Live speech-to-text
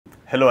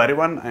Hello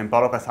everyone, I'm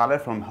Paolo Casale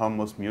from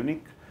Helmholtz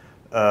Munich.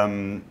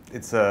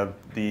 It's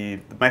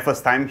my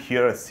first time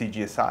here at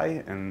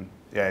CGSI, and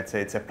yeah,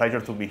 it's a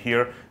pleasure to be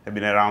here. I've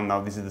been around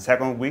now, this is the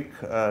second week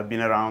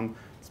been around.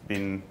 It's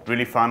been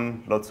really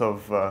fun, lots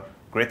of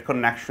great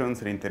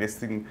connections and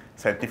interesting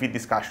scientific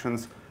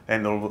discussions,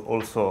 and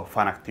also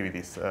fun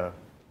activities.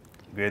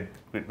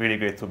 Really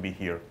great to be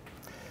here.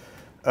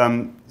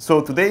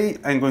 So today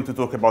I'm going to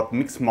talk about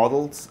mixed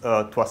models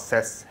to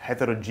assess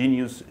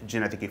heterogeneous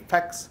genetic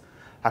effects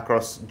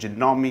across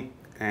genomic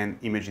and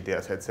imaging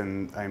datasets,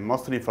 and I'm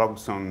mostly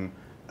focused on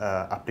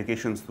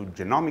applications to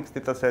genomics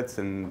datasets,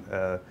 and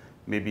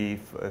maybe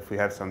if we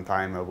have some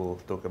time, I will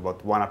talk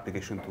about one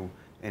application to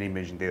an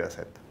imaging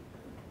dataset.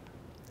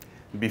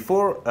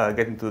 Before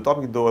getting to the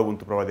topic, though, I want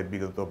to provide a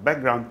bit of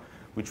background,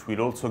 which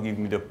will also give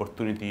me the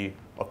opportunity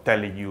of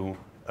telling you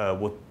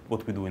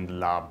what we do in the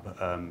lab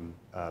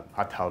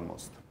at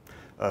Helmholtz.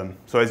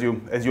 So as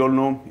you all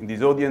know, in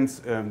this audience,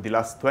 the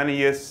last 20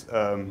 years,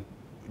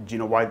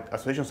 genome-wide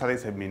association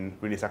studies have been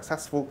really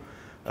successful.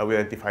 We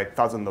identified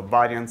thousands of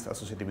variants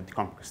associated with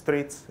complex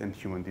traits and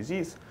human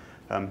disease.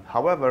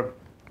 However,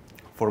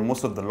 for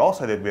most of the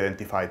loci that we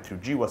identified through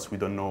GWAS, we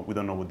don't know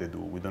what they do.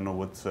 We don't know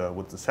what's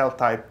the cell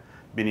type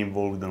being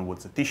involved. We don't know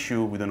what's the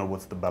tissue. We don't know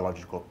what's the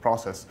biological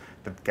process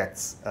that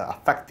gets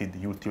affected,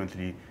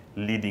 ultimately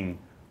leading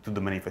to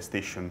the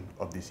manifestation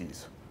of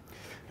disease.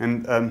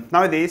 And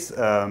nowadays,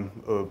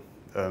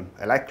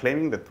 I like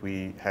claiming that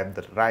we have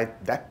the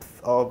right depth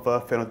of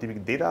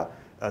phenotypic data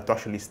to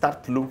actually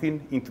start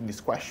looking into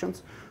these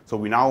questions. So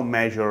we now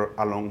measure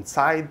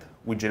alongside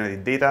with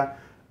genetic data.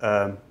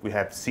 We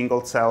have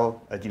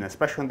single-cell gene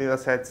expression data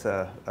sets,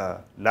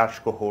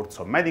 large cohorts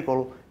of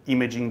medical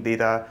imaging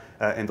data,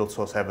 and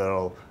also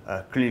several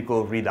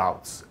clinical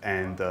readouts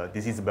and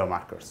disease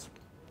biomarkers.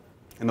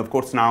 And of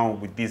course, now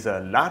with these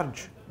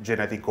large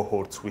genetic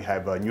cohorts, we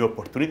have new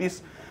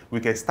opportunities. We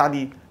can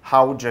study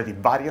how genetic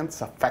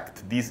variants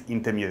affect these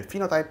intermediate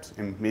phenotypes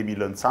and maybe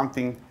learn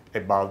something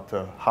about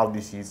how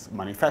disease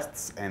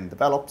manifests and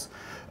develops.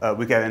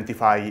 We can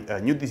identify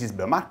new disease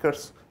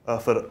biomarkers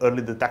for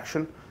early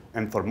detection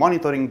and for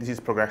monitoring disease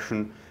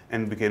progression.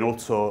 And we can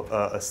also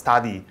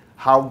study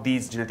how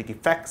these genetic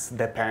effects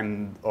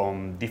depend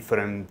on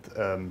different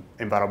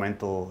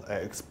environmental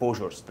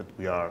exposures that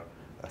we are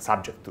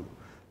subject to,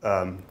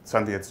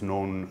 something that's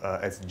known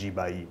as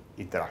G/E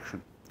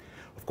interaction.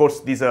 Of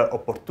course, these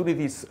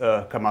opportunities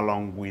come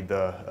along with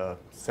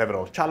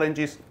several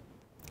challenges.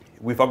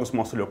 We focus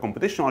mostly on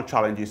computational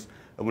challenges.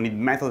 We need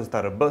methods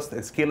that are robust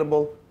and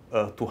scalable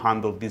to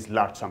handle this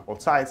large sample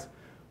size.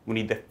 We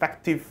need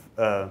effective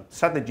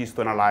strategies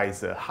to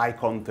analyze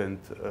high-content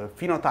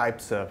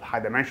phenotypes,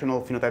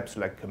 high-dimensional phenotypes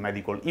like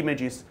medical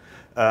images,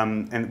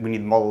 and we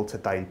need models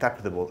that are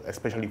interpretable,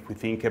 especially if we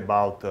think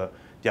about the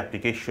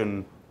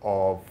application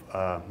of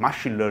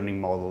machine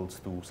learning models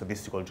to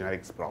statistical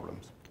genetics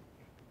problems.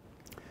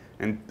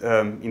 And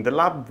in the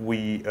lab,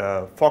 we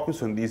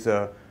focus on these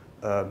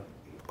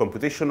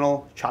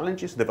computational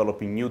challenges,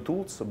 developing new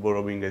tools,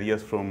 borrowing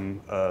ideas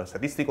from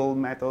statistical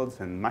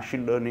methods and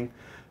machine learning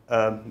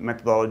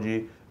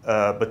methodology.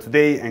 But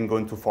today, I'm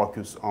going to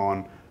focus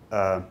on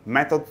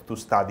methods to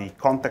study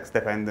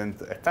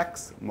context-dependent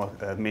effects,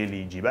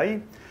 mainly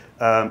G/E,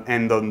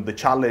 and on the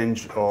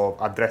challenge of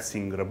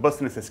addressing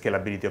robustness and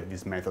scalability of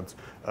these methods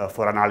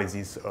for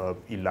analysis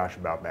in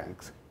large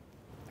biobanks.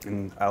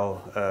 And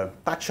I'll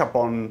touch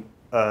upon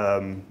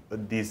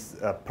this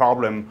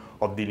problem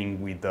of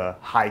dealing with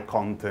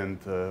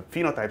high-content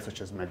phenotypes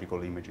such as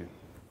medical imaging.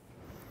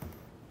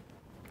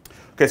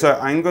 Okay, so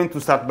I'm going to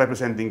start by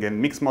presenting a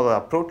mixed model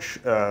approach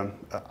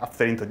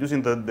after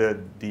introducing the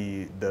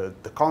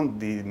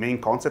main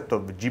concept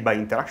of G/E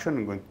interaction.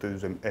 I'm going to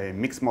use a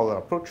mixed model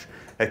approach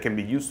that can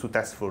be used to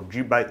test for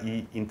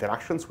G/E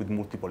interactions with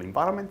multiple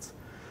environments.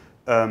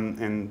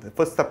 And the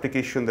first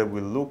application that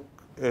we'll look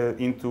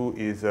into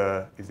is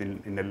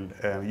in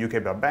a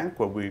UK biobank,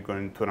 where we're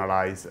going to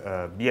analyze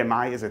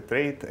BMI as a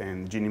trait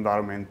and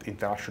gene-environment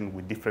interaction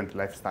with different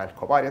lifestyle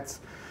covariates.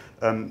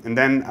 And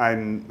then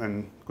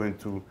I'm going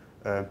to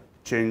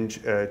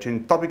change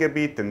topic a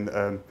bit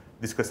and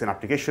discuss an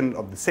application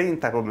of the same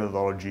type of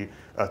methodology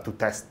to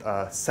test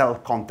cell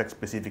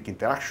context-specific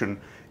interaction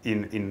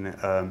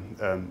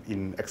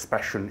in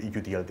expression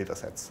EQTL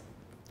datasets.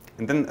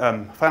 And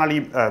then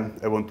finally,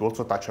 I want to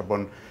also touch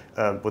upon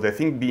what I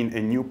think being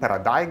a new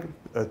paradigm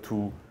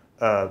to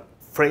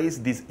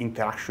phrase these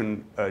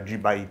interaction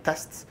G/E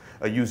tests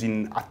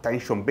using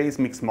attention-based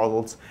mixed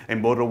models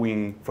and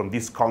borrowing from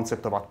this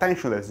concept of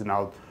attention that is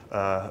now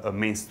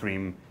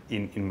mainstream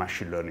in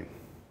machine learning.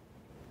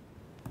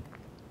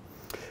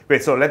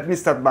 Great, so let me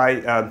start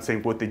by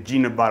saying what the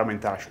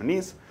gene-environment interaction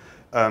is.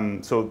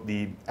 So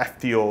the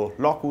FTO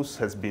locus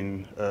has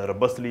been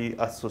robustly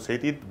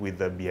associated with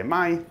the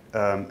BMI,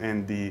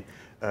 and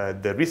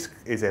the risk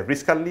is a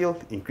risk allele,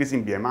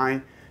 increasing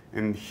BMI.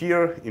 And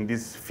here in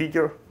this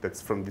figure,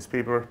 that's from this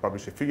paper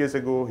published a few years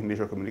ago in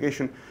Nature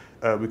Communication,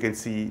 we can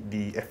see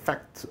the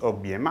effect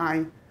of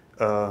BMI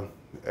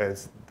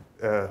as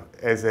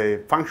as a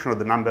function of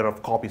the number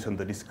of copies on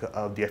the disk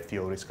of the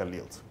FTO risk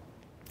alleles.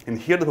 And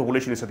here the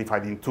population is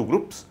stratified in two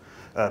groups.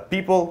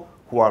 People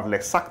who are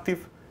less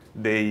active,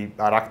 they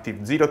are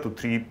active 0 to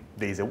 3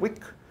 days a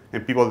week,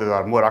 and people that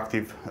are more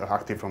active,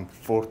 active from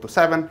 4 to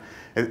 7.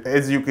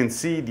 As you can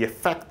see, the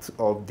effect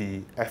of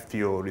the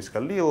FTO risk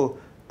allele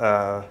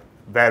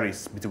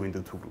varies between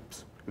the two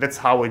groups. That's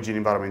how a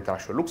gene-environment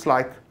interaction looks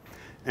like.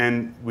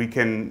 And we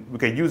can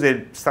use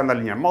a standard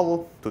linear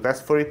model to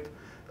test for it.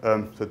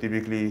 So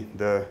typically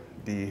the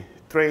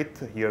trait,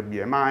 here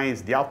BMI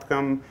is the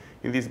outcome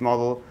in this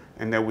model,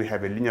 and then we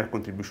have a linear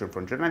contribution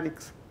from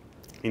genetics.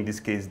 In this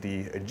case,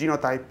 the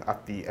genotype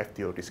at the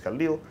FTO risk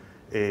allele,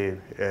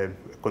 a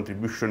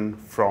contribution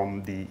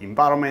from the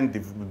environment.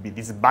 It would be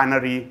this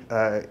binary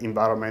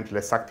environment,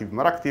 less active,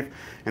 more active,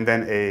 and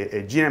then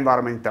a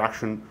gene-environment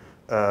interaction,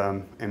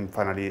 and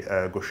finally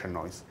Gaussian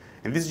noise.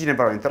 And this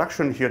gene-environment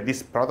interaction here,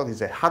 this product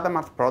is a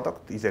Hadamard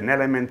product, is an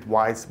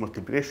element-wise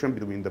multiplication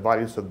between the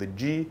values of the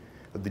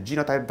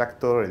genotype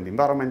vector and the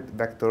environment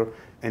vector,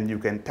 and you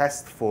can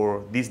test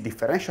for these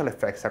differential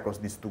effects across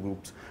these two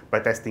groups by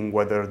testing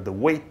whether the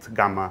weight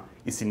gamma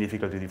is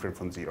significantly different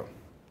from 0.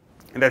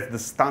 And that's the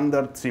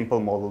standard simple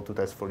model to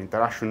test for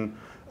interaction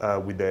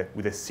with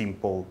a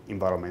single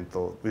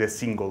environmental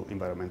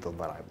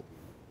variable.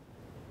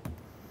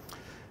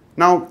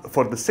 Now,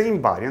 for the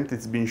same variant,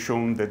 it's been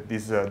shown that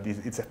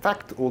its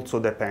effect also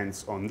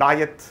depends on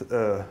diet,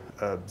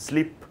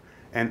 sleep,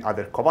 and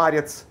other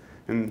covariates.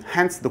 And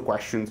hence the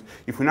questions,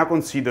 if we now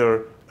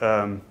consider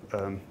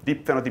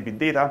deep phenotypic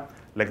data,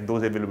 like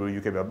those available in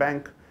UK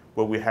Biobank,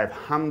 where we have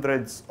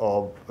hundreds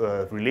of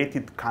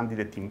related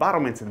candidate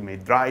environments that may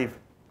drive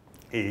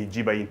a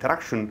G-by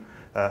interaction,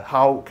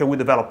 how can we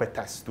develop a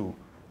test to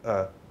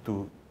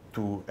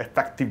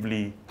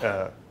effectively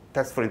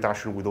test for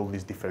interaction with all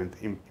these different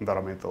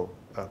environmental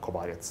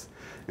covariates?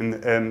 And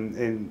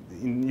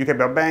in UK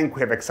Biobank, we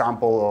have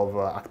example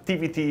of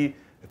activity,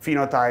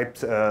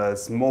 phenotypes,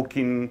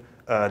 smoking,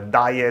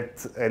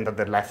 diet, and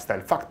other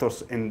lifestyle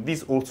factors. And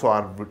these also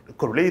are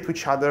correlated to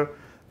each other,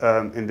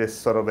 and there's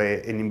sort of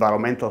an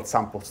environmental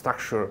sample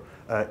structure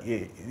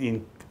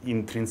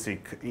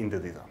intrinsic in the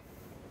data.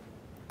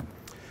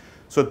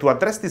 So to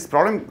address this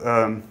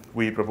problem,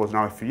 we proposed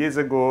now a few years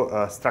ago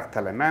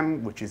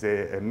STRUCT-LMM, which is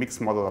a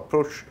mixed model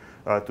approach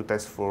to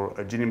test for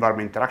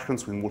gene-environment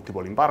interactions with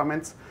multiple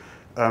environments.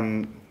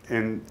 And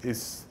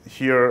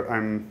here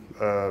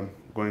I'm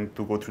going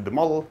to go through the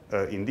model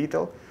in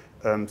detail.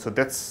 So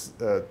that's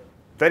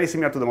very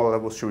similar to the model I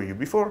was showing you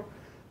before.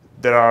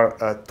 There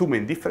are two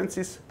main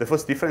differences. The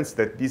first difference is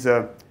that this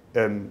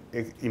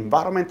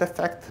environment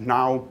effect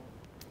now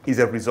is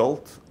a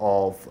result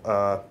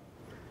of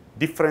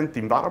different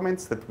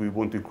environments that we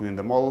want to include in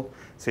the model,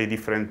 say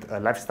different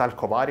lifestyle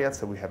covariates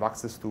that we have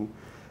access to.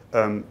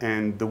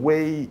 And the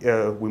way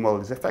we model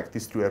this effect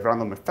is through a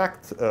random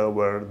effect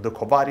where the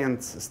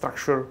covariance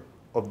structure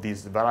of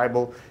this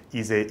variable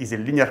is a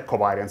linear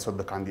covariance of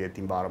the candidate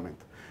environment.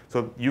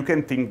 So you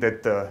can think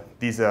that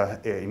this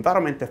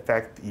environment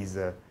effect is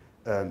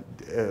the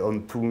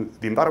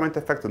environment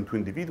effect on two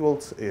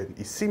individuals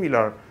is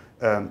similar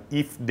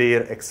if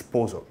their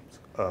exposures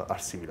are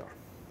similar.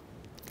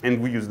 And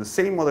we use the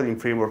same modeling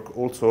framework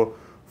also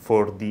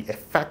for the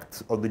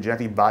effect of the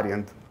genetic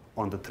variant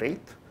on the trait.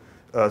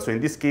 So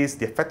in this case,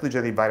 the effect of the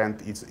genetic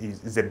variant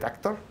is a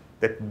vector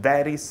that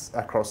varies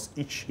across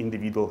each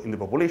individual in the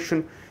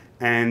population.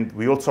 And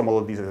we also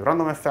model this as a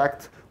random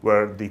effect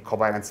where the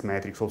covariance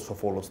matrix also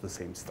follows the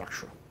same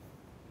structure.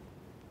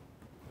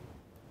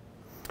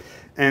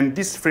 And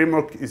this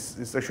framework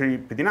is actually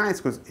pretty nice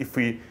because if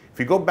we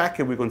go back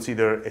and we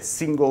consider a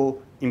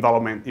single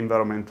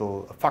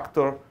environmental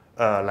factor,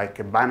 like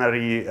a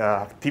binary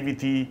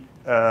activity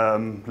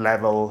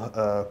level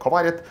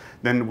covariate,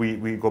 then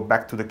we go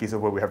back to the case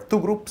of where we have two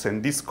groups,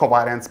 and this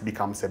covariance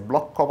becomes a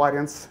block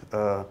covariance.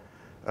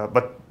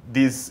 But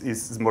this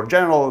is more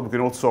general. We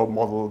can also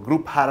model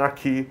group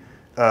hierarchy,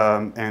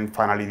 and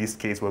finally this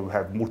case where we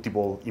have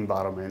multiple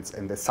environments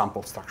and the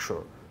sample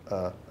structure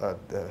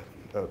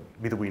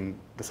between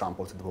the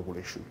samples in the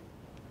population.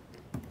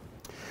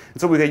 And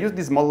so we can use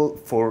this model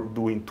for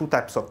doing two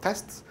types of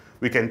tests.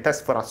 We can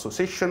test for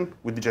association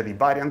with the genetic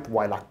variant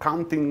while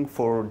accounting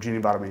for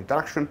gene-environment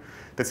interaction.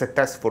 That's a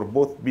test for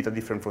both beta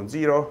different from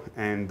 0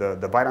 and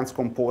the variance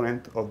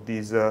component of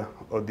this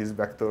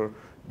vector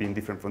being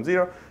different from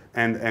 0.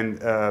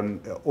 And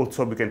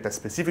also we can test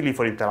specifically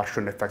for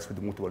interaction effects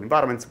with multiple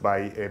environments by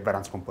a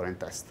variance component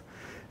test.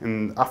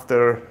 And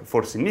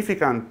for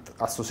significant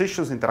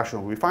associations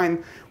interaction we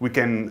find, we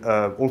can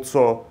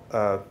also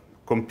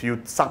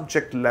compute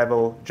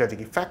subject-level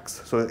genetic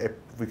effects. So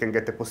we can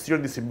get a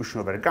posterior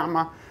distribution over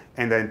gamma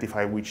and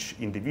identify which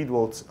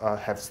individuals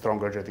have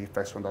stronger genetic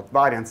effects from that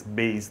variance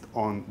based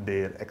on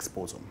their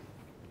exposome.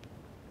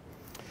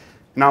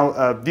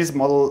 Now, this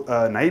model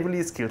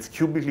naively scales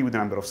cubically with the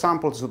number of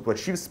samples. So to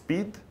achieve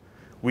speed,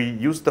 we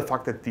use the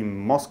fact that in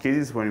most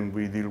cases, when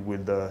we deal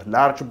with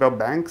large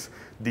biobanks,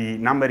 the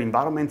number of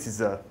environments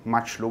is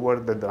much lower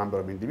than the number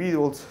of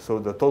individuals. So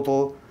the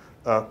total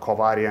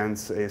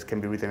Covariance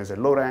can be written as a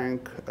low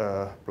rank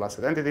plus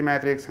identity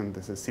matrix, and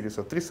there's a series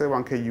of tricks that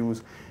one can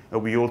use.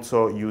 We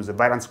also use a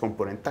variance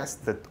component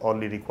test that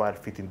only require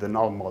fitting the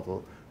null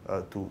model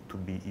to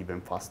be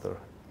even faster.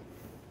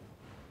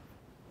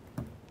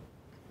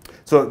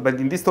 So, but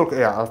in this talk,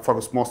 I'll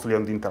focus mostly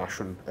on the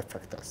interaction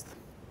effect test.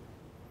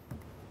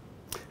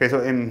 Okay,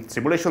 so in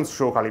simulations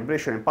show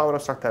calibration and power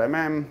of structural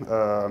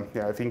MM.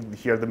 I think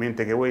here the main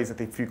takeaway is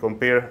that if you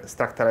compare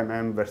structural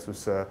MM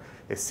versus a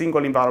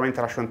single environment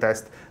interaction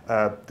test,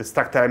 the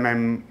structural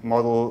MM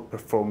model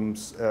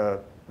performs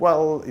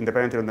well,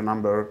 independently of the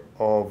number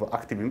of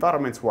active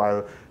environments,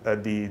 while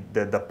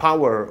the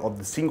power of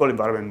the single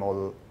environment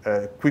model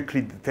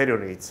quickly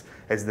deteriorates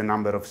as the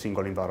number of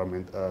single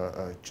environment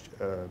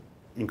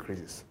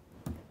increases.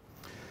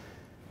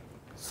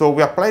 So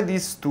we apply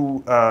this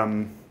to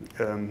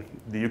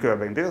the UK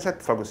Urban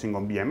dataset, focusing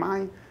on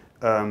BMI,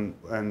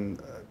 and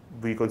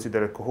we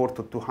consider a cohort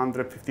of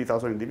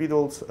 250,000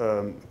 individuals,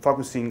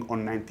 focusing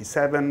on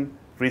 97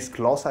 risk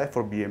loci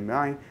for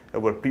BMI that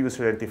were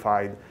previously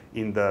identified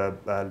in the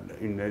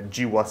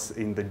GWAS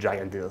in the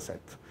giant dataset.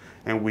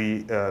 And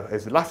we,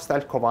 as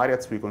lifestyle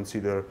covariates, we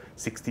consider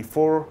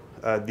 64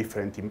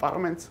 different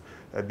environments.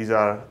 These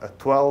are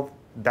 12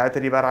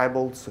 dietary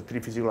variables, 3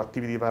 physical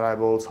activity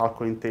variables,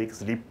 alcohol intake,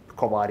 sleep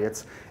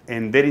covariates,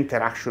 and their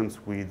interactions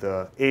with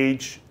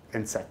age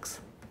and sex.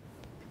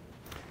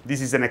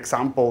 This is an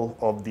example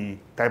of the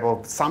type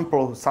of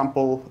sample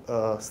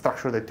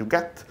structure that you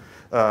get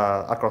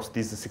across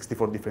these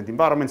 64 different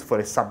environments for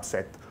a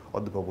subset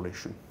of the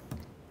population.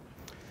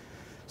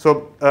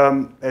 So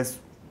as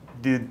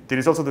the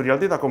results of the real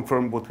data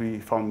confirm what we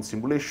found in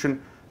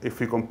simulation, if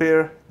we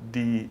compare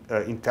the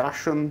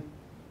interaction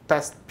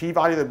test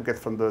p-value that we get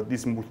from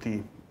this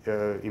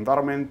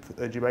multi-environment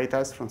GBI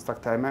test from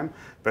structural MM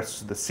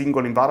versus the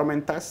single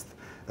environment test,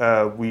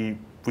 we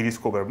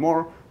discover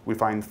more. We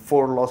find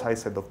 4 loci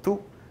instead of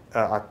 2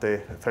 at a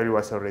fairly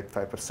wide rate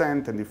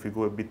 5%, and if we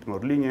go a bit more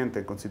lenient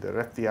and consider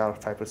FDR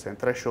 5%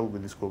 threshold, we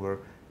discover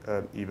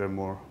even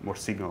more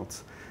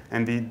signals.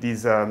 And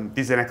this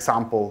is an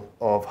example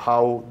of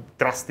how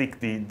drastic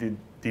the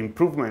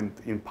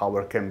improvement in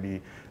power can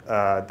be.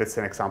 That's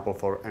an example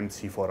for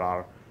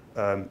MC4R,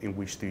 in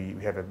which we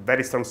have a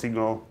very strong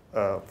signal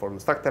for the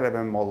structural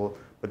MM model,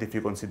 but if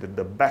you consider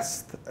the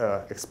best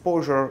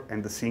exposure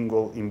and the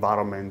single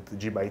environment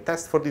GBI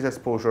test for this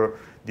exposure,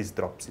 this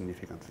drops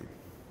significantly.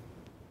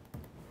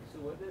 So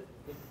what if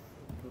we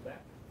go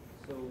back?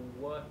 So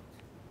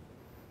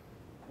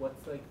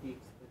what's like the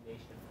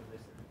explanation for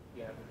this? Do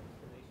you have an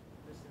explanation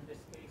for this in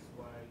this case?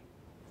 Why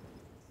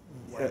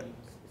you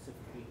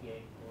specifically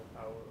gain more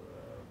power?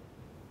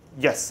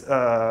 Yes,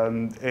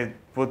 it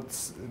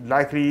was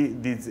likely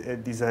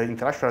these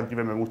interaction are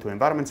driven by multiple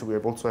environments. We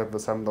also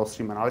have some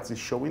downstream analysis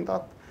showing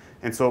that.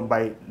 And so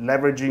by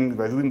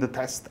doing the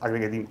test,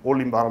 aggregating all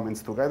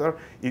environments together,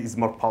 it is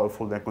more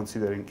powerful than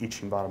considering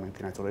each environment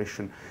in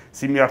isolation.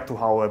 Similar to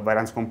how a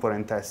variance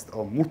component test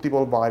of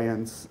multiple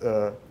variants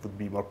would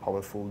be more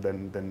powerful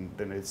than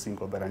a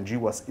single variant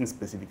GWAS in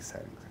specific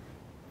settings.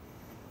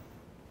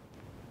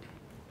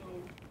 So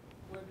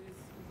were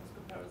these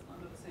comparisons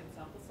under the same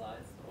sample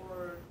size?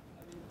 Or,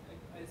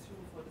 I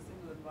assume for the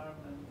single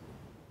environment,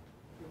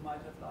 you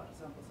might have larger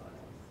sample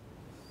sizes.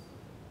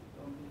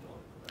 Don't need all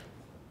correct.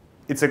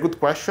 It's a good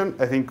question.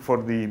 I think for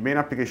the main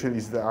application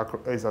is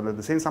under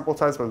the same sample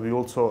size, but we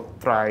also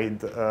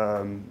tried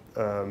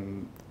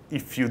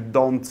if you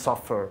don't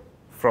suffer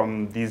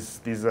from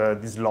this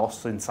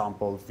loss in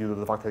samples due to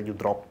the fact that you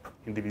drop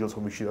individuals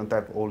for which you don't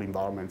have all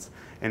environments,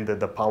 and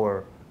the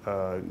power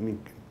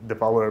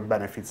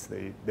benefits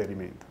they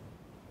remained.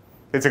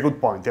 It's a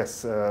good point.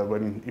 Yes,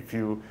 if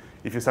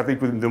you start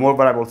including the more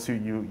variables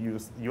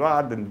you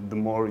add, then the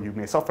more you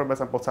may suffer by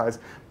sample size.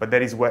 But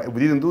that is where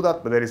we didn't do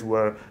that. But that is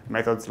where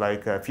methods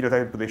like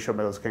phenotype imputation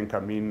methods can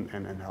come in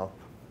and help.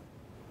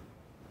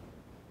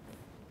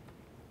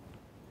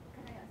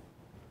 Can I ask?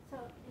 So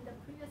in the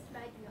previous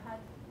slide, you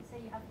say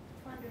you have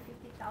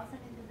 250,000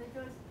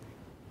 individuals.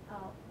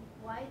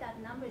 Why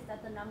that number? Is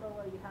that the number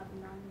where you have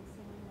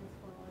non-sameness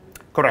for all?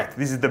 Correct.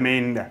 This is the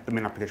main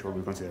application where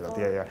we consider that.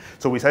 Yeah.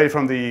 So we started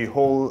from the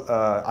whole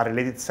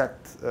related set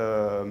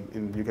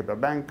in the UK Blood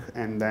Bank,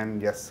 and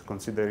then yes,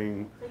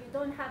 considering. So you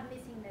don't have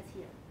missingness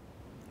here.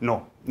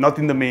 No, not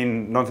in the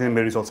main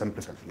results I'm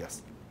presenting.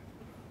 Yes.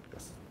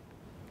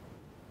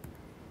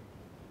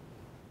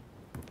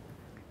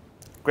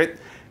 Great.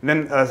 And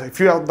then a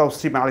few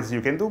downstream analyses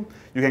you can do.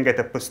 You can get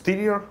a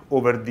posterior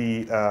over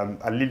the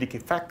allelic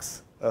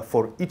effects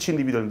for each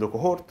individual in the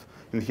cohort,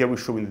 and here we're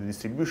showing the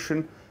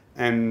distribution.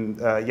 And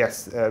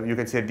yes, you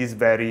can see that these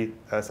vary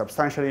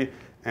substantially,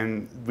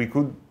 and we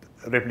could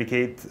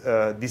replicate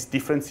these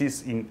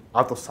differences in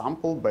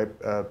auto-sample by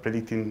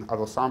predicting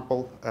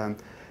auto-sample.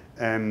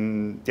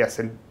 Yes,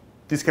 and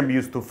this can be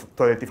used to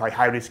identify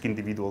high-risk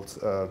individuals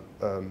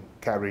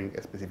carrying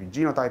a specific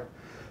genotype.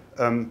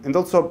 And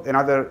also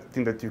another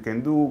thing that you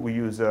can do, we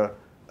use a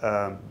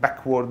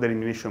backward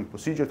elimination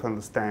procedure to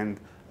understand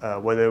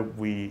whether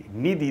we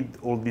needed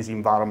all these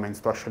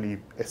environments to actually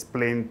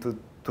explain to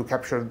to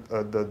capture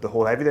the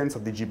whole evidence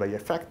of the G by E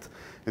effect.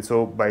 And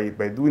so by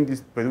doing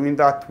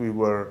that, we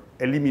were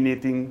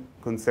eliminating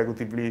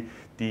consecutively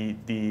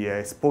the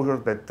exposure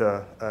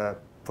that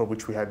for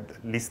which we had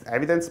least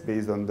evidence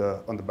based on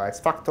the bias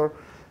factor.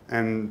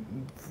 And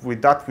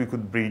with that, we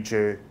could bridge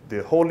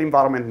the whole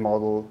environment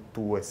model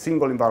to a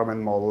single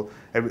environment model.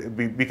 And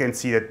we can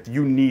see that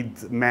you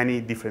need many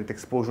different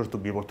exposures to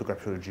be able to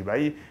capture the G by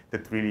E.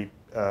 That really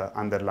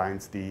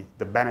underlines the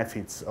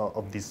benefits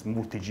of this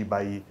multi-G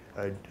by E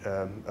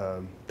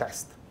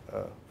test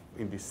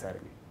in this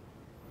setting.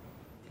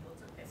 You can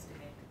also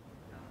estimate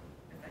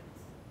effects,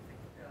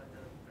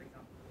 for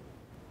example,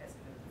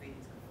 estimate the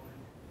variance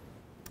component.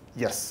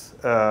 Yes.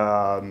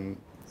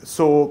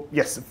 So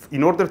yes,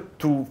 in order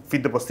to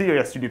fit the posterior,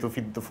 yes, you need to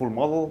fit the full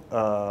model.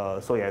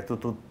 So yeah,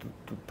 to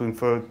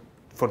infer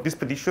for these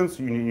predictions,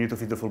 you need to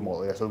fit the full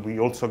model. Yeah, so we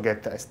also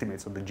get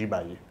estimates of the G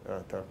by E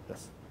term.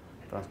 Yes.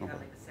 And do you have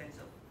like a sense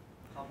of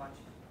how much,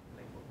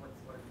 like what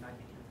is the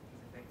magnitude of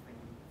these effects when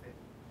you fit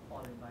all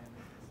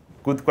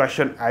environments? Good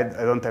question. I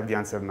don't have the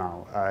answer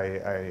now.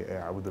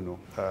 I wouldn't know.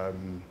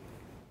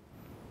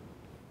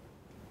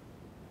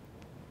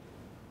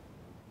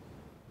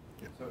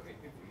 So if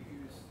you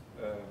use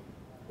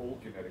all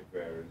genetic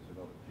variants and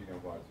not a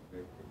genome-wide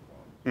significant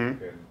ones, you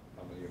can,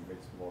 under your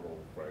mixed model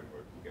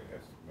framework, you can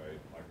estimate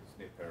like a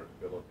SNP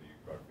heritability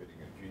by fitting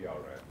a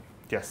GRM.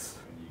 Yes.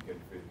 And you can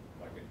fit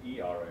like an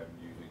ERM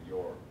using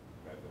your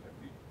method.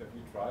 Have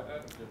you tried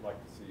that? I'd just like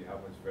to see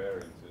how much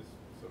variance is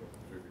sort of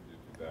contributed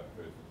to that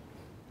versus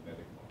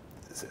genetic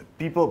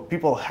model.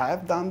 People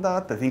have done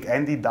that. I think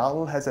Andy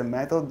Dull has a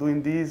method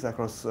doing this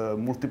across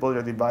multiple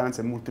genetic variants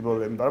and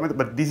multiple environments,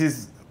 but this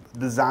is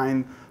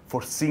designed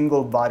for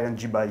single variant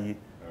G by E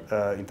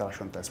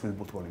interaction tests with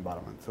multiple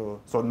environments. So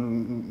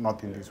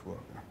not in this work.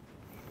 Yeah.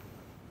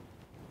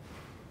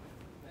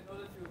 I know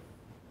that you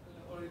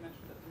already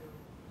mentioned that you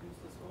used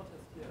the score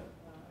test here.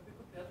 Have you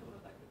compared to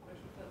like the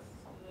question test?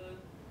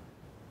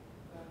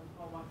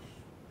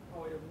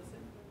 How are you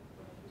missing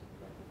when using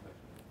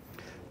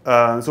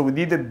question? So we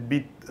did a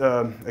bit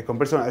a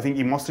comparison. I think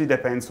it mostly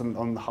depends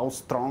on how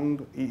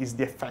strong is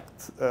the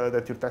effect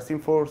that you're testing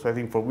for. So I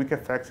think for weak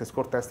effects, the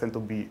score tests tend to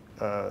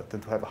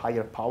have a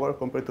higher power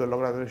compared to a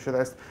logarithmic ratio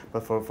test.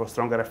 But for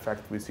stronger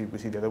effect, we see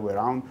the other way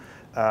around.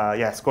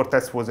 Yeah, score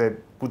test was a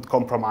good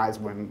compromise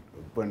when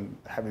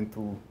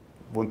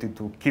wanting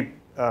to keep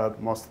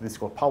most of the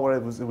score power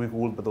it was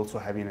good, but also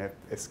having a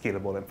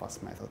scalable and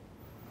fast method.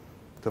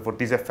 So for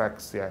these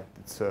effects, yeah,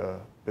 it's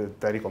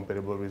very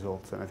comparable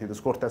results. And I think the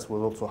score test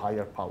was also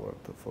higher powered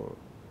for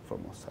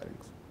most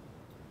settings.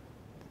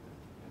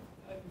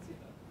 I can see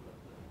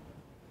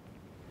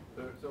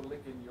that. So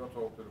linking your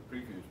talk to the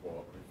previous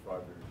one, we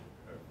tried to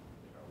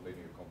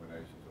linear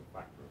combinations of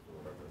factors or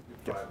whatever. If you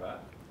try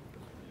that, you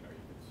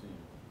can see.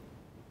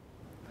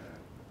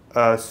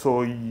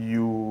 So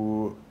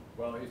you.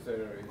 Well, is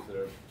there a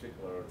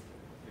particular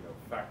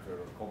factor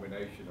or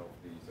combination of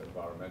these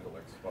environmental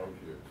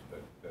exposures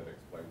that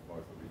explains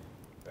most of the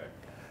effect?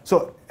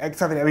 So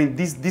exactly, I mean,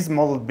 this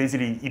model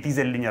basically it is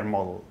a linear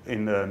model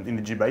in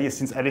the G by E.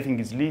 Since everything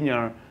is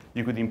linear,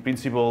 you could in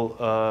principle,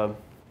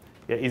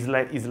 it's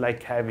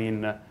like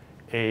having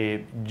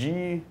a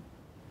G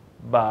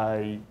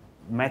by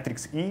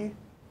matrix E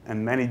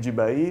and many G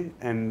by E,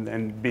 and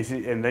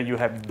then you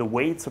have the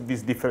weights of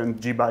these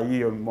different G by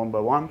E on one by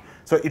one.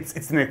 So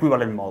it's an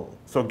equivalent model.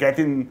 So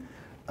getting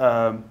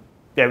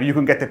you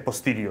can get a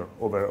posterior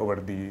over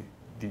the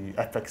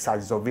effect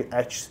sizes of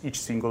each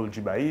single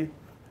G by E.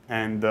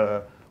 And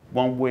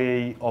one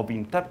way of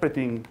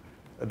interpreting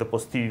the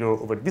posterior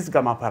over this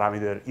gamma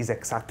parameter is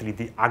exactly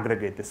the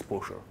aggregate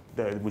exposure,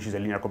 which is a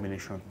linear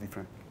combination of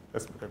different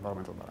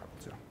environmental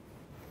variables. Yeah.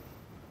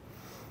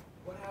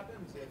 What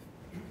happens if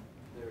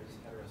there's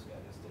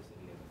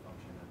heteroscedasticity as a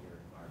function of your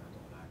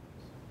environmental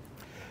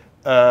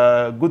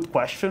factors? Good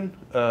question.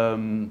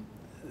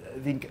 I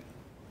think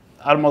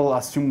our model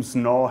assumes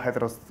no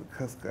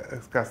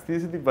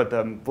heteroscedasticity, but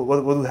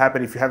what will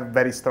happen if you have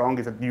very strong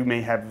is that you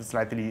may have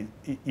slightly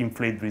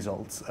inflated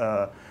results.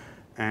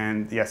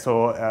 And yeah,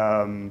 so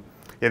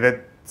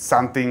that's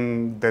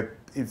something that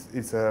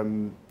it's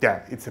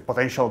a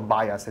potential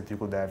bias that you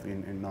could have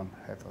in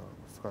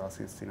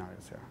non-heteroscedastic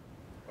scenarios. Yeah.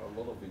 A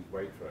lot of these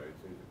weight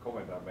trades is a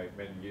comment I made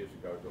many years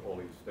ago to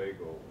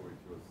Stegle,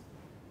 which was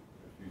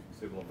using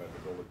similar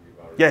methodology.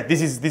 Yeah,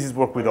 this is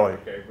work with Oli.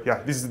 Okay,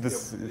 yeah, this.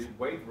 The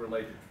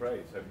weight-related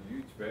traits have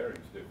huge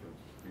variance difference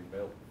between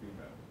male to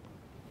female.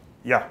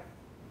 Yeah.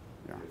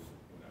 Yeah.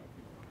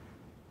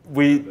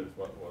 Because,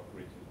 that's what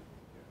reaches.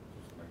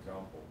 Just an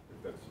example.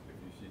 If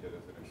you see that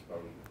as an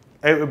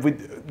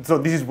exposure. So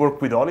this is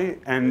work with Oli,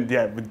 and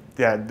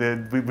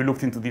we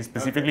looked into this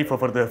specifically for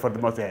the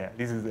most. Yeah,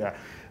 this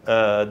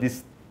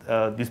is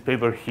this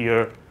paper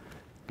here.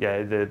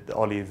 Yeah, the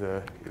Oli is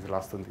the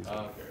last on this.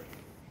 Okay.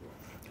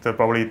 So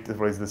probably it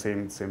is the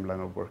same line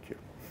of work here.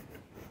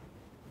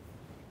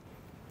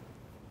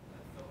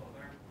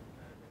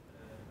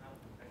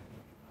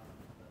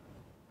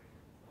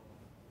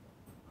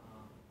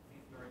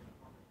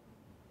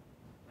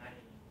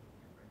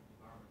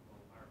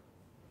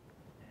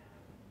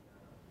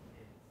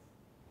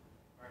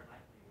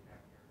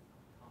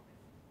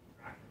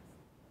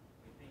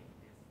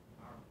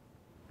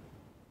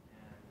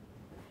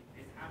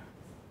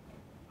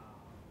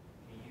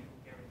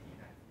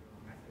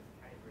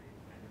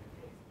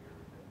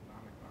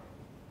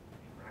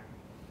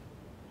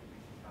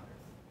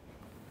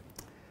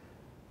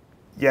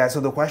 Yeah,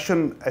 so the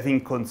question, I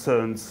think,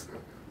 concerns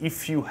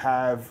if you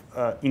have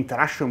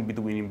interaction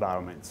between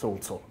environments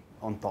also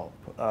on top,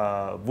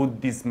 would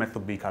this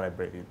method be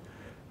calibrated?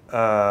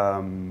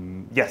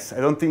 Yes, I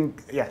don't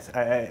think, yes,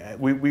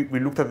 we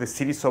looked at a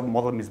series of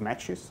model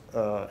mismatches,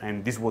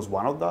 and this was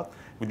one of that.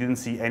 We didn't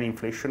see any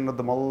inflation of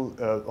the model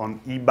on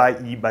E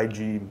by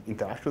G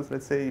interactions,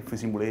 let's say, if we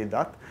simulated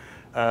that.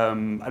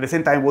 At the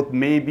same time, what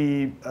may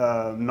be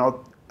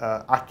not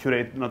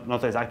accurate,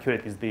 not as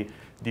accurate, is the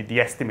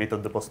estimate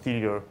of the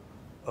posterior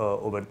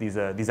over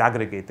this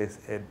aggregate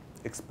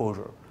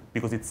exposure,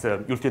 because it's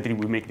ultimately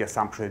we make the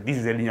assumption that this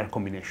is a linear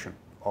combination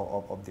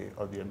of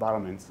the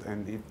environments,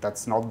 and if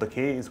that's not the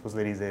case, because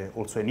there is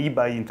also an E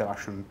by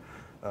interaction,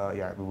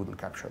 yeah, we wouldn't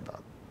capture that.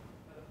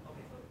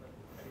 Okay, so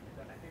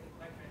but I think the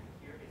question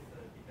here is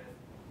because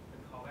the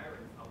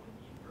covariance of the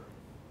mean term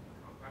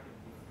constructed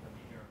is the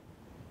linear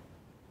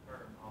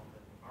term of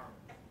the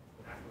environment.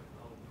 So that's what's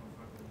called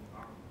constructed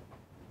environment.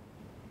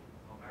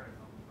 Covariance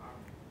of the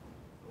environment.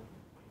 So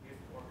with this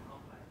more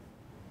complex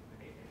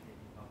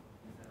relationship of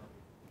instead of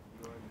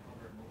you already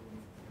covered model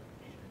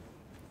miscommunications.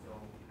 So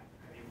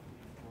have you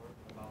thought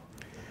about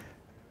this?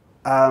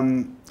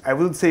 I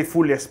wouldn't say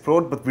fully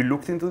explored, but we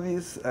looked into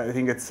this. I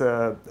think it's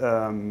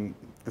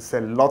there's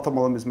a lot of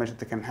model mismatches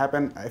that can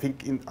happen. I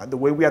think the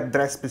way we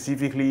address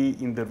specifically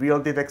in the real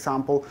data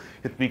example,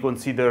 that we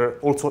consider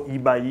also E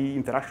by E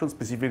interactions,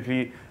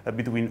 specifically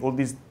between all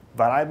these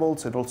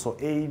variables and also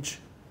age,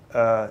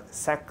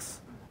 sex.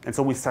 And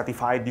so we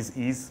stratify these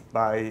E's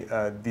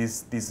by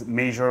these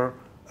measure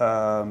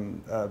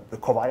the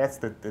covariates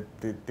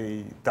that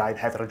they drive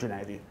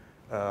heterogeneity.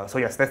 So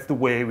yes, that's the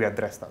way we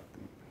address that.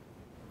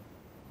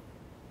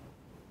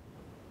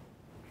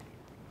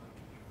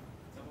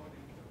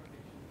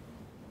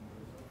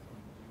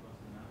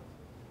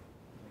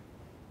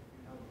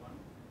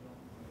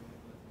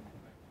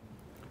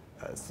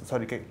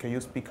 Sorry, can you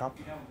speak up?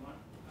 If you have one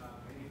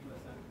variable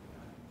as an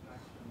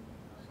interaction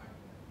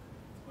factor,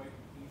 it's quite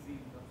easy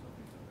in terms of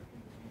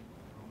interpreting between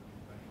how many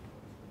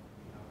variables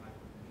we have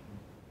hypertension,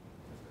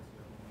 just as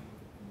you have only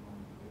in one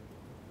variable.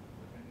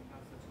 But when you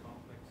have such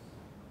complex,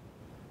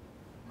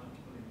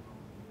 multiple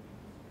inbound variables,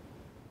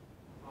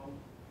 how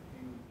do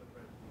you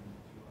interpret the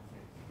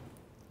GWAS?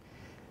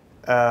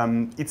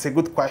 It's a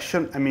good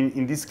question. I mean,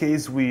 in this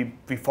case, we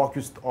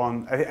focused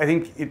on, I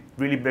think it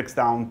really breaks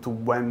down to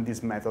when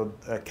this method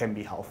can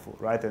be helpful,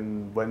 right?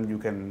 And when you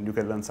can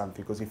learn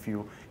something. Because if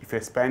you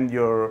expand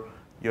your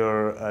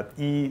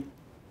E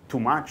too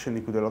much and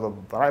include a lot of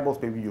variables,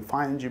 maybe you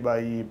find G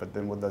by E, but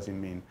then what does it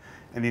mean?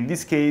 And in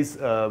this case,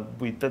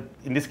 we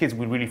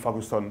really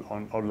focused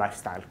on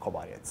lifestyle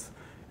covariates.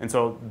 And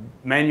so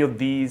many of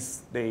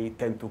these, they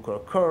tend to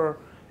occur.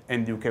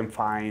 And you can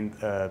find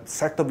a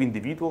set of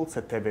individuals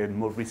that have a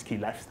more risky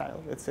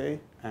lifestyle, let's say,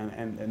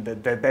 and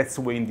that's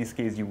the way in this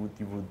case you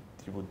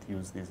would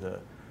use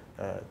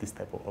this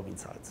type of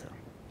insights. Yeah.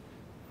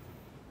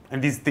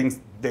 And these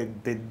things they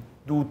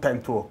do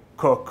tend to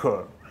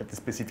occur at the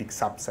specific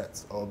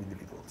subsets of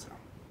individuals.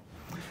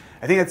 Yeah.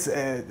 I think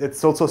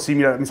it's also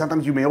similar. I mean,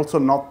 sometimes you may also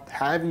not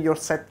have in your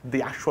set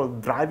the actual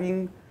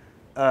driving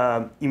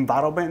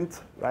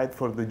environment, right,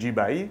 for the G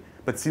by E.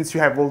 But since you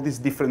have all these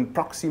different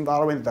proxy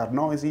environments that are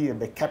noisy and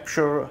they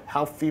capture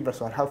healthy versus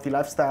unhealthy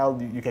lifestyle,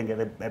 you can get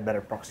a better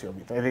proxy of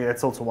it. I think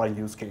that's also one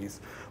use case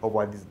of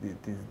why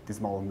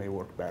this model may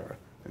work better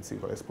than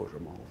single exposure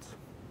models.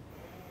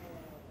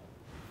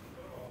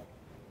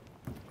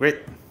 Great.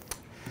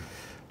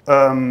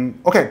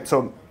 Okay,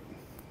 so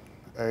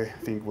I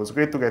think it was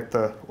great to get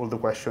all the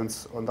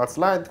questions on that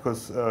slide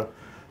because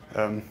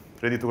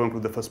ready to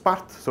conclude the first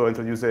part. So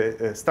introduce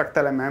a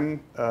structural MM,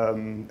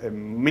 a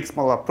mixed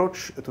model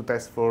approach to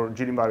test for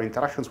gene-environment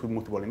interactions with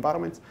multiple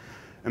environments,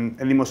 and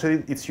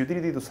demonstrate its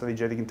utility to study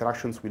genetic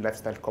interactions with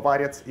lifestyle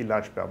covariates in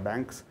large pair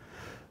banks.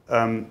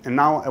 And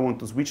now I want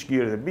to switch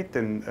gears a bit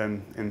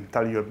and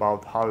tell you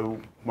about how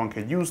one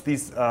can use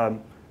this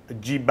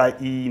G by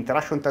E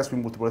interaction test with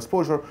multiple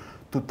exposure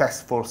to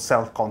test for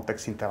cell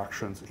context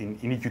interactions in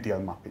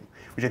EQTL mapping,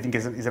 which I think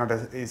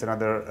is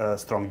another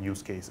strong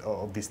use case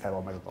of this type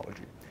of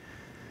methodology.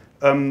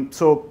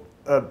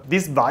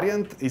 This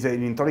variant is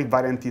an intonic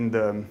variant in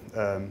the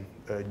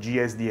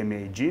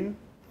GSDMA gene,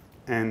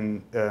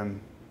 and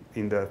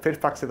in the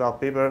Fairfax et al.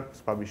 Paper,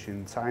 it's published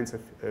in Science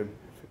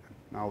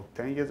now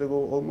 10 years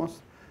ago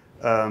almost,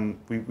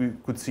 we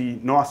could see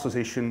no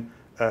association,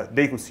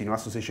 they could see no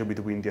association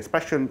between the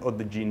expression of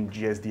the gene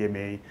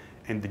GSDMA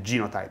and the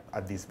genotype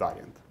at this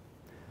variant.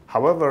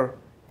 However,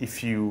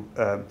 if you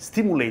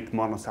stimulate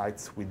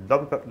monocytes with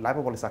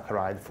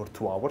lipopolysaccharide for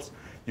 2 hours,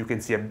 you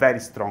can see a very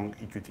strong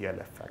EQTL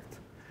effect.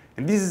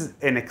 And this is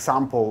an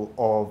example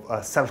of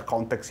a cell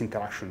context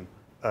interaction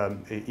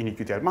in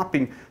EQTL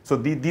mapping. So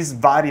this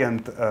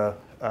variant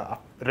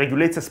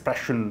regulates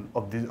expression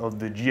of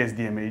the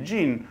GSDMA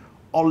gene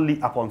only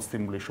upon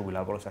stimulation with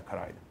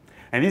lipopolysaccharide.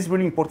 And this is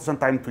really important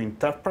sometimes to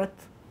interpret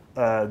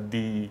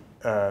the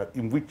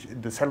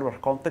cellular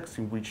context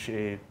in which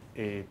a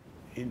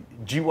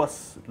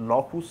GWAS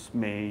locus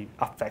may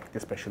affect the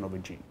expression of a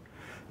gene.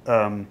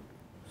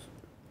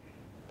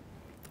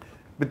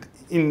 But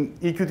in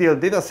EQTL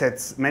data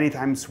sets, many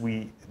times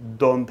we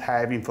don't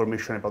have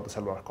information about the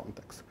cellular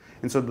context.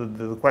 And so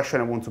the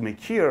question I want to make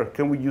here,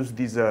 can we use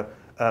this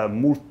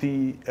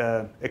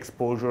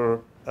multi-exposure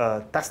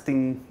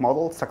testing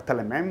model,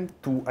 StructLMM,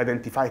 to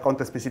identify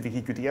context-specific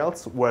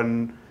EQTLs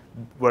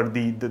where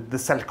the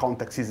cell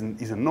context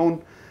isn't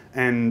known?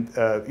 And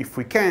if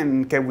we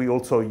can we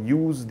also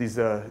use this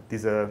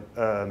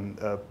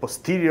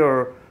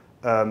posterior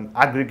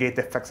aggregate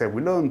effects that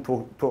we learned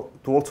to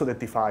also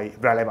identify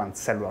relevant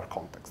cellular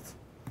contexts?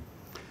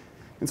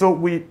 And so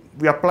we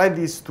applied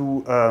this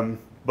to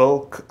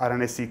bulk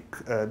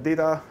RNA-seq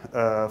data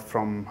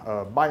from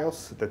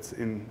BIOS. That's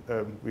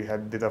we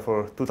had data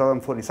for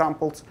 2,040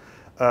 samples,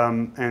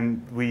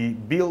 and we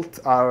built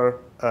our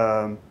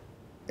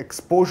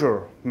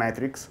exposure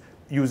matrix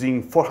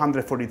using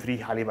 443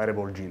 highly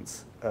variable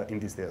genes in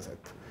this data set.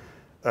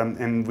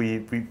 And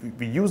we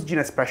use gene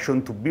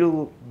expression to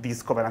build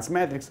this covariance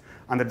matrix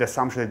under the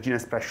assumption that gene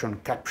expression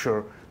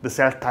capture the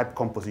cell type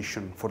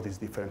composition for these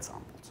different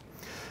samples.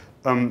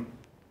 And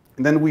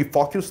then we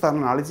focused our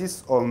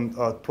analysis on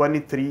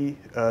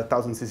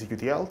 23,000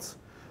 CCQTLs,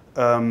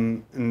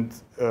 and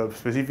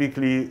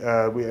specifically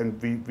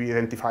we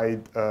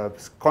identified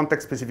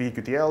context-specific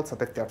EQTLs at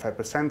FTR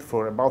 5%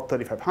 for about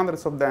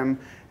 3,500 of them,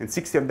 and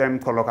 60 of them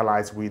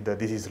co-localized with the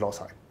disease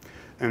loci.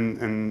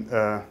 And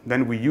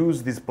then we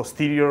use this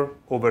posterior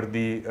over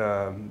the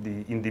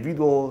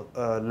individual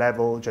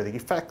level genetic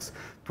effects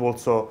to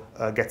also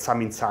get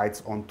some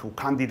insights onto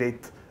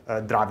candidate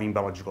driving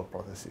biological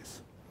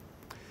processes.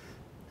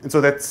 And so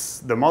that's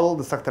the model,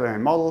 the StructLMM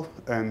model.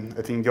 And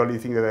I think the only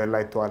thing that I'd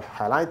like to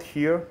highlight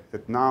here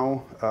that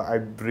now I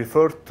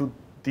refer to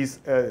this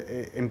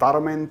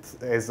environment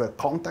as a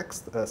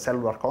context, a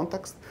cellular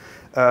context,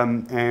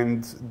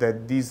 and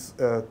that these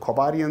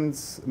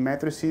covariance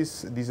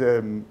matrices, these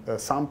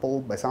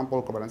sample by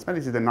sample covariance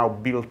matrices, are now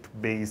built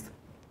based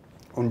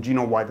on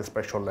genome-wide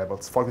expression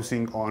levels,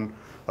 focusing on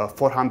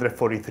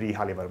 443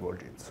 highly variable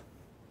genes.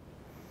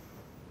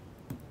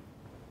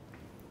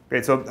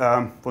 Okay, so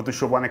I want to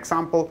show one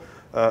example,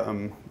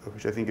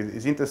 which I think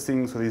is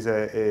interesting. So this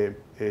is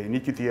an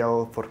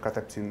EQTL for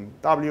cathepsin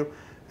W,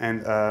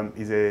 and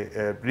is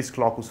a risk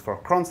locus for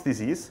Crohn's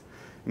disease.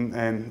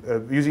 And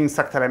using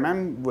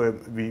StructLMM,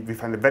 we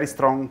find a very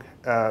strong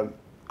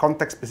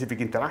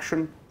context-specific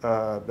interaction,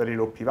 very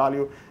low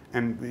p-value.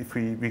 And if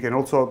we can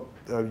also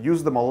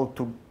use the model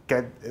to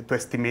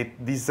estimate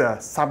this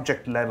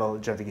subject-level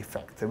genetic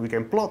effect. And we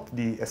can plot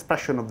the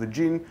expression of the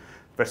gene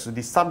versus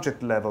the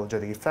subject-level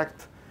genetic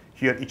effect.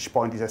 Here, each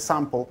point is a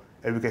sample,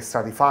 and we can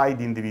stratify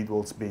the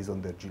individuals based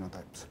on their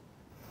genotypes.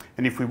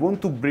 And if we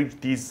want to bridge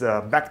this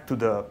back to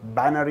the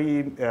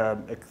binary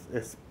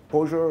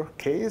exposure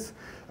case,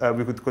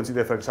 we could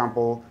consider, for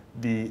example,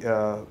 the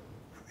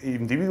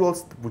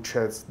individuals which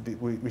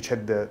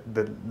had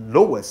the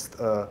lowest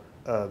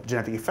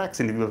genetic effects,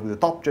 individuals with the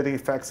top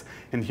genetic effects.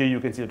 And here you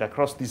can see that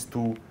across these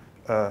two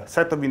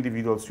set of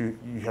individuals, you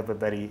have a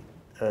very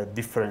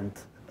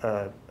different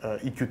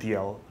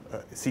EQTL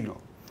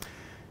signal.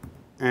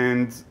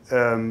 And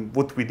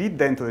what we did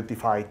then to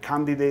identify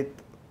candidate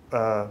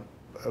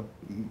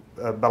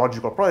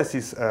biological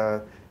processes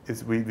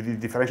is we did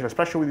differential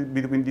expression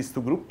between these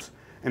two groups,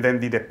 and then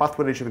did a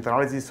pathway relationship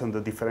analysis on the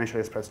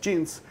differentially expressed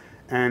genes.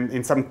 And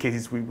in some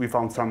cases, we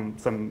found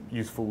some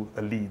useful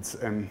leads.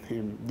 And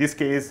in this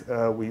case,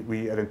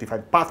 we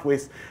identified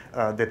pathways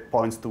that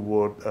points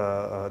toward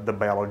the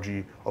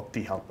biology of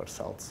T helper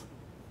cells,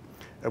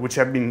 which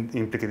have been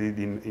implicated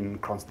in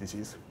Crohn's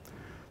disease.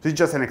 This is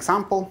just an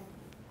example.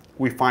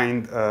 We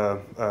find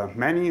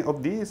many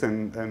of these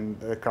and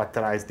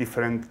characterize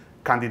different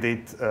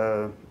candidate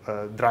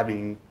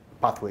driving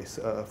pathways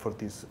for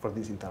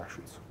these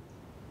interactions.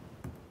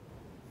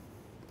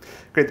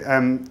 Great.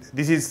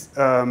 This is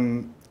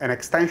an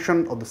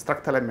extension of the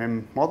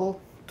StructLMM model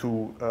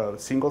to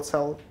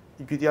single-cell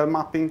EQTL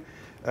mapping.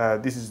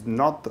 This is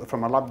not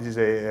from a lab. This is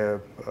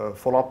a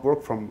follow-up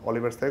work from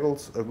Oliver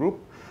Stegle's group,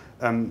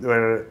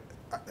 where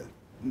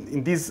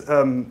in this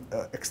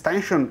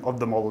extension of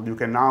the model, you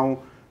can now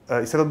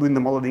instead of doing the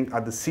modeling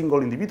at the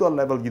single individual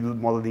level, you do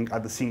modeling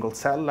at the single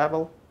cell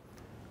level.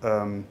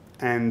 And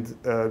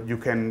you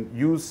can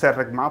use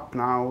CellRegMap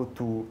now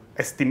to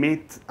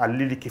estimate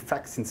allelic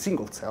effects in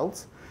single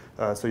cells.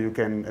 So you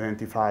can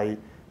identify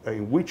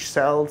in which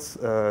cells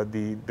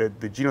the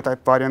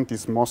genotype variant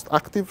is most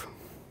active.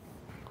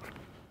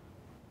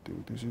 I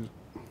think this is,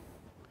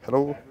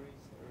 hello?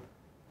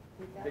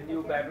 The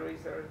new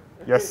batteries are?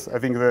 Yes, I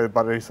think the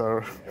batteries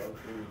are.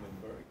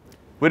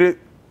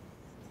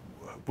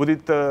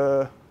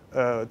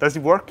 Does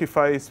it work if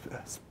I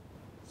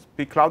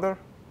speak louder?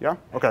 Yeah?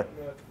 Okay. I don't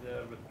know if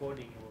the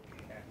recording will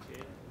catch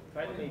it.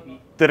 Try to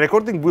maybe. The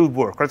recording will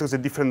work, right? It's a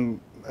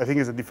different, I think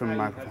it's a different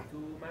microphone. You have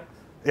two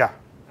mics? Yeah.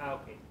 Ah,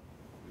 okay.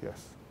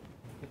 Yes.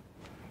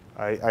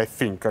 I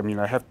think. I mean,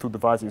 I have two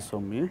devices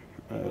on me. You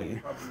probably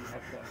have to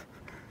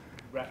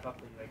wrap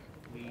up in like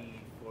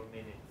 3-4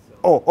 minutes. So.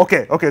 Oh,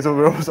 okay. Okay, so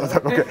we're almost on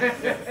time. Okay.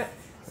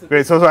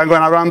 Great. So I'm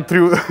going to run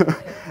through.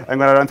 I'm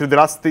going to run through the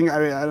last thing.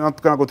 I'm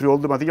not going to go through all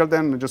the material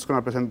then. I'm just going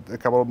to present a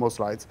couple of more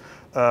slides.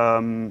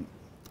 And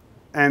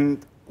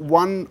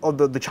one of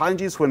the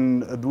challenges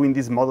when doing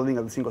this modeling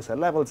at the single cell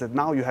level is that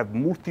now you have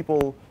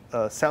multiple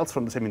cells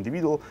from the same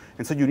individual,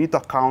 and so you need to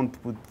account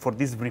for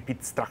this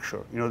repeat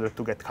structure in order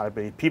to get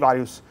calibrated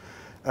p-values.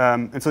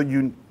 And so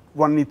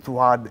one need to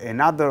add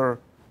another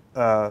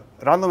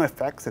random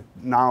effects that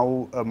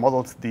now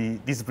models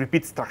this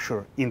repeat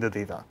structure in the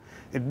data.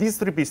 And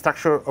this repeat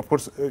structure, of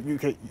course,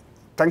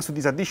 thanks to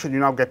this addition, you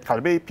now get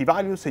calibrated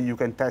p-values, and you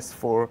can test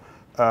for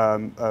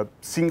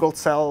single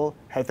cell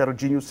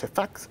heterogeneous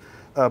effects.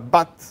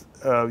 But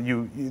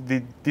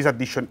this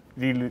addition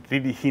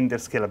really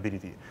hinders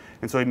scalability.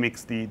 And so it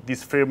makes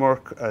this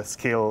framework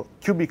scale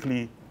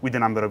cubically with the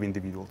number of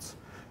individuals.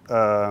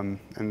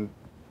 And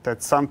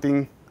that's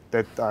something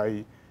that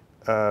I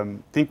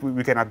think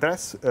we can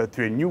address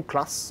through a new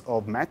class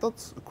of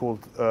methods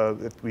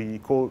that we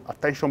call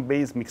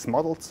attention-based mixed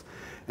models.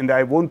 And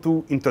I want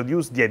to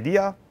introduce the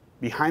idea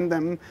behind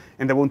them,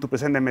 and I want to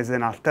present them as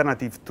an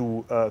alternative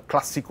to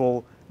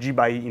classical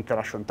G/E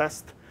interaction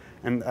test.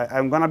 And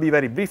I'm going to be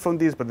very brief on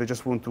this, but I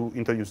just want to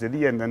introduce the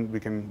idea, and then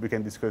we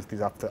can discuss this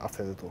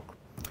after the talk.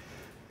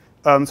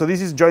 So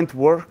this is joint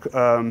work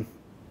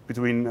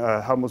between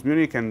Helmholtz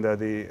Munich and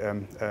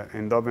the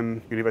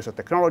Eindhoven University of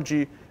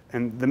Technology.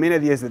 And the main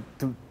idea is that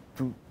to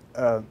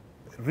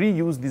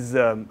reuse this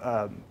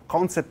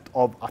concept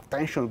of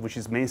attention, which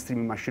is mainstream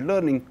in machine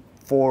learning,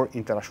 for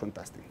interaction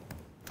testing.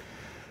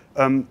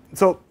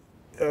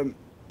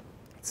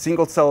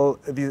 Single cell,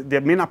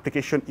 the main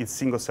application is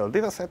single cell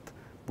dataset,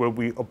 where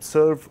we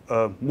observe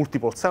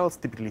multiple cells,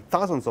 typically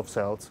thousands of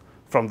cells,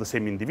 from the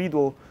same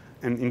individual.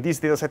 And in this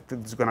data set,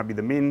 it's going to be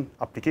the main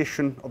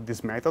application of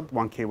this method,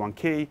 1K,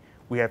 1K.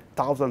 We have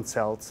 1,000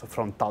 cells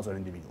from 1,000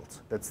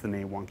 individuals. That's the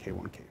name 1K,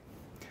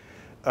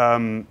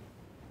 1K.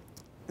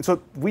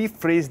 So we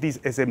phrase this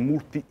as a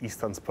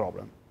multi-instance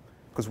problem,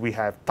 because we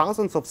have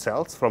thousands of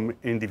cells from an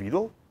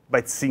individual by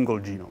its single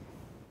genome.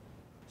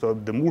 So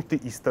the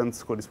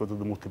multi-instance corresponds to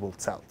the multiple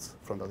cells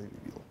from that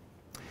individual.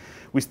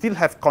 We still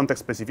have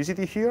context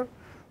specificity here.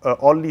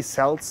 Only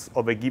cells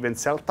of a given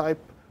cell type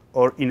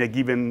or in a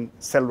given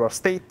cellular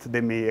state, they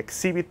may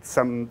exhibit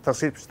some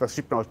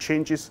transcriptional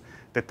changes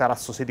that are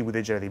associated with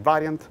a genetic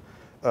variant.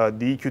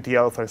 The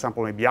EQTL, for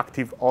example, may be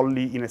active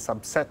only in a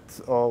subset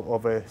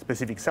of a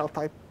specific cell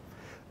type.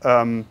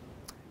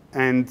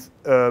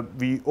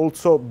 We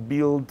also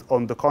build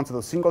on the concept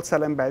of single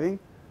cell embedding,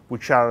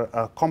 which are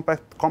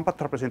compact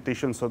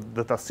representations of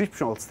the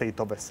transcriptional state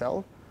of a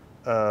cell.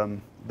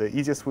 The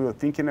easiest way of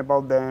thinking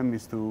about them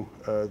is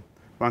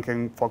one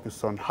can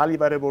focus on highly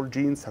variable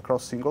genes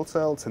across single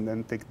cells and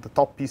then take the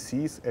top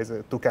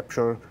PCs to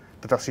capture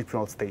the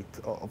transcriptional state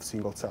of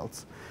single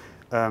cells.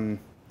 And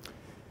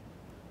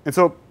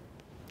so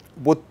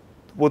what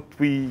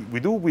we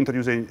do, we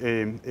introduce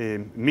a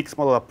mixed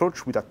model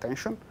approach with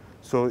attention.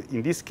 So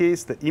in this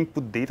case, the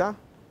input data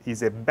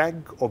is a bag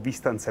of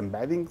instance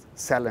embeddings,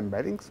 cell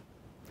embeddings.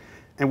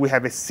 And we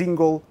have a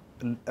single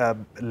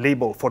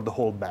label for the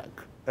whole bag,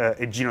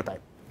 a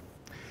genotype.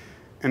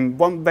 And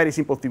one very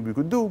simple thing we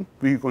could do,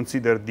 we could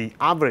consider the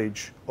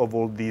average of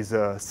all these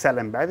cell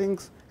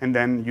embeddings and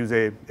then use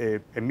a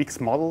mixed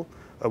model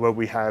where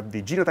we have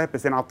the genotype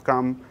as an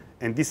outcome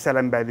and this cell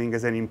embedding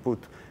as an input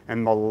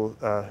and model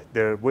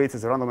their weights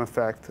as a random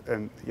effect.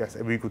 And yes,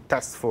 we could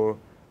test for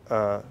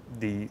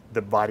the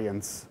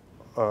variance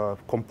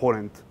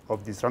component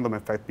of this random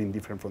effect being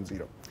different from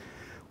 0.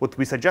 What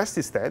we suggest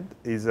instead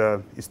is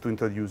to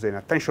introduce an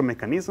attention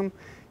mechanism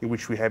in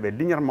which we have a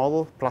linear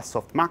model plus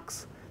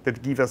softmax that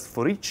gives us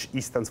for each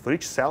instance, for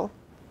each cell,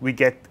 we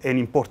get an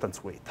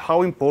importance weight.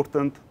 How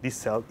important this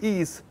cell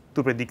is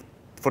to predict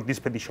for this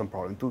prediction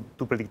problem,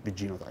 to predict the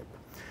genotype.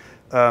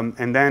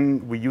 And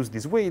then we use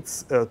these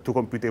weights to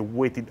compute a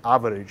weighted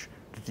average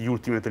that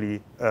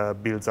ultimately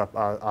builds up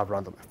our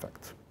random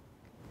effect.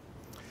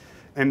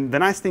 And the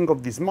nice thing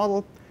of this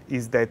model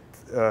is that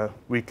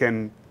we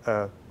can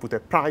put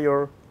a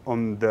prior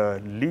on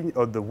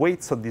the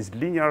weights of this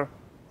linear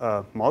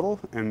model,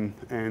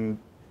 and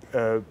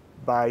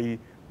by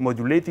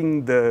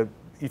modulating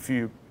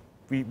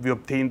we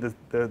obtain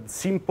the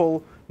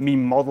simple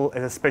mean model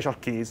as a special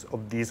case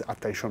of this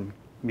attention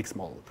mixed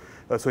model.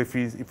 So if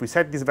we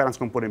set this variance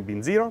component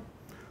being 0,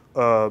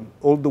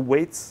 all the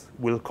weights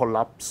will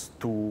collapse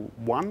to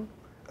 1.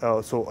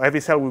 So every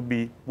cell will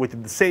be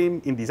weighted the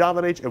same in this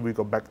average, and we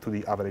go back to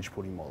the average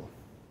pooling model.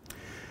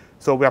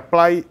 So we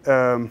apply,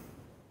 I'm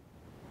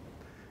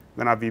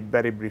going to be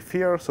very brief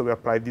here. So we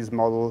apply this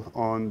model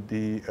on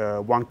the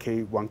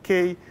 1K,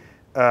 1K.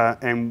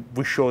 And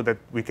we show that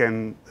we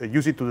can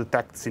use it to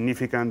detect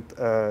significant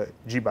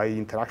G/E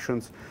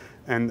interactions.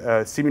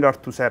 And similar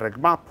to CEREG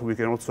map, we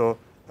can also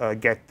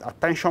get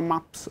attention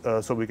maps.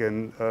 So we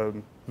can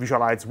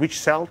visualize which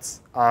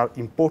cells are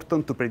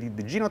important to predict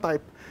the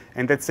genotype.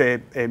 And that's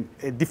a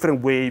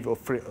different way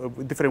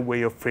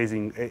of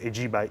phrasing a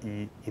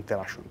G/E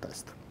interaction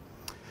test.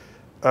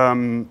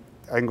 I'm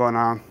going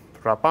to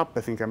wrap up.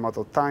 I think I'm out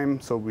of time.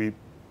 So we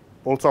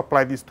also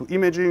apply this to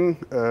imaging.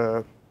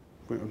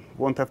 we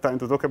won't have time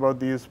to talk about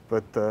these,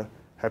 but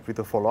happy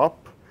to follow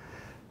up.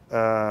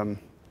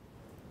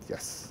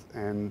 Yes,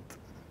 and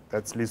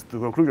that leads to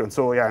the conclusion.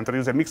 So yeah,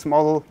 introduce a mixed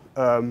model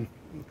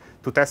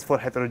to test for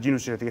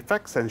heterogeneous genetic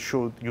effects and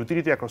showed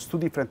utility across 2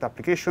 different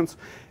applications,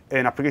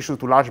 an application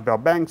to large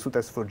biobanks to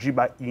test for G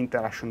by E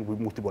interaction with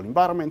multiple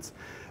environments,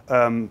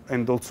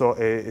 and also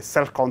a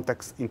cell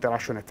context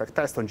interaction effect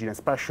test on gene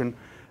expression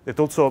that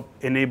also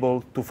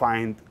enable to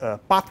find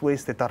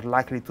pathways that are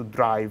likely to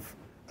drive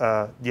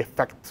the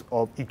effect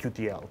of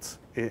EQTLs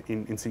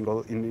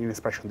in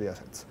expression data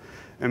sets.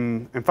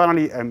 And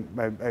finally,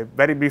 I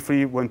very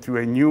briefly went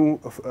through a new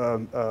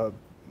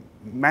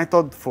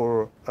method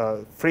for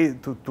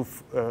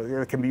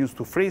that can be used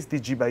to phrase the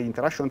G by E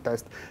interaction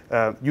test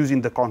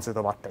using the concept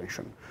of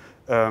attention.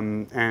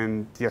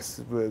 And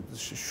yes, we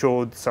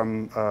showed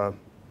some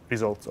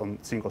results on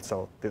single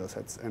cell data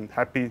sets. And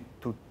happy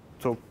to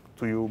talk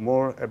to you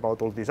more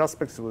about all these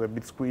aspects. It was a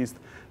bit squeezed.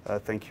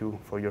 Thank you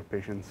for your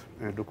patience,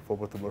 and I look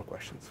forward to more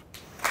questions.